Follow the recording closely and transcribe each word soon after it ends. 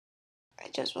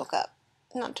just woke up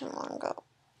not too long ago.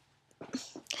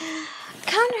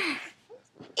 Connor,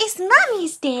 it's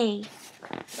Mommy's day.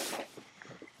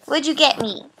 What'd you get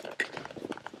me?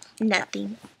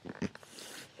 Nothing.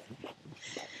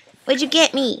 What'd you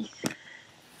get me?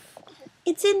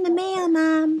 It's in the mail,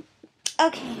 Mom.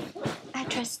 Okay, I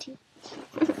trust you.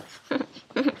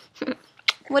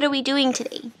 What are we doing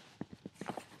today?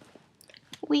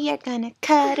 We are gonna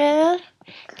cuddle,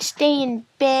 stay in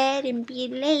bed, and be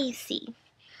lazy.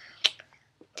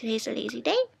 Today's a lazy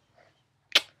day.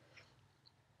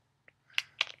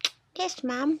 Yes,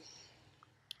 Mom.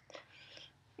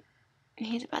 And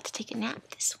he's about to take a nap,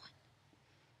 this one.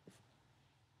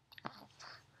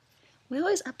 We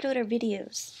always upload our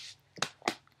videos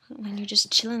when you're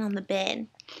just chilling on the bed.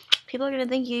 People are gonna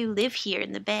think you live here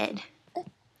in the bed.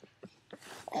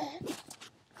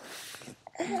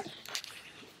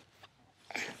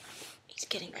 He's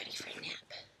getting ready for a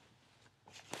nap.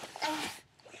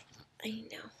 I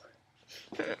know.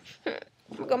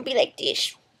 We're gonna be like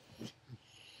this.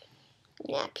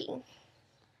 Napping.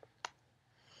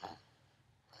 Do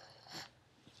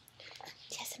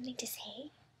you have something to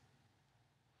say?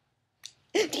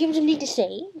 Do you have something to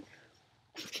say?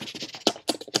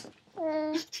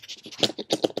 Who's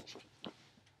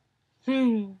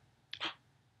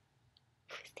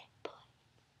that boy?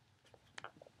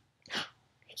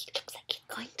 He looks like he's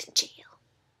going to jail.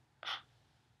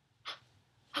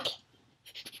 Okay.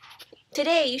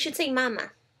 Today, you should say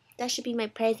Mama. That should be my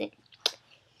present.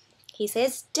 He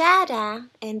says Dada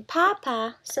and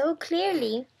Papa so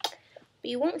clearly,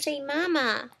 but you won't say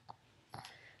Mama.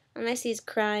 Unless he's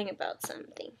crying about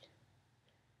something.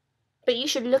 But you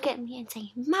should look at me and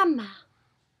say Mama.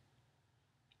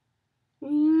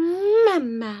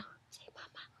 Mama. Say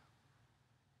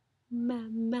Mama.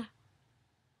 Mama.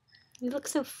 You look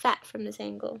so fat from this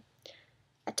angle.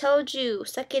 I told you,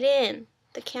 suck it in.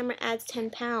 The camera adds 10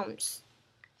 pounds.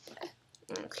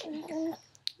 Okay.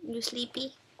 You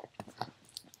sleepy?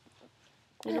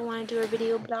 You don't want to do a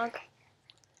video blog?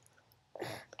 You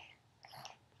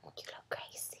look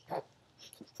crazy.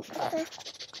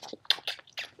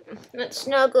 Let's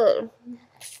snuggle.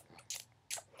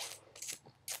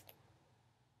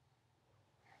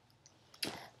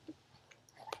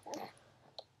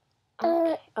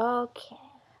 Okay.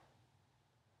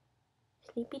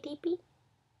 Sleepy deepy?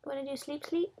 Wanna do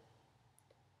sleep?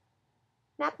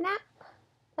 Nap?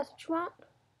 That's what you want?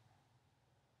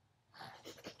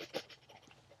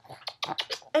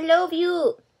 I love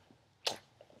you.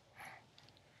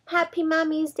 Happy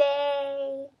Mommy's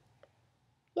Day.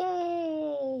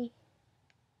 Yay.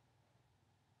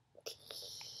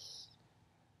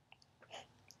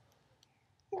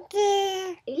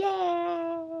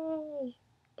 Yay.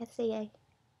 Let's say yay.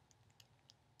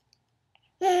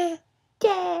 Yay.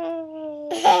 Yay.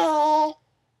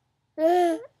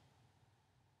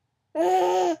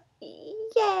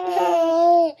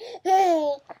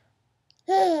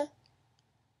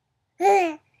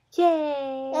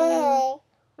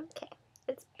 Okay,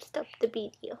 let's stop the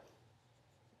video.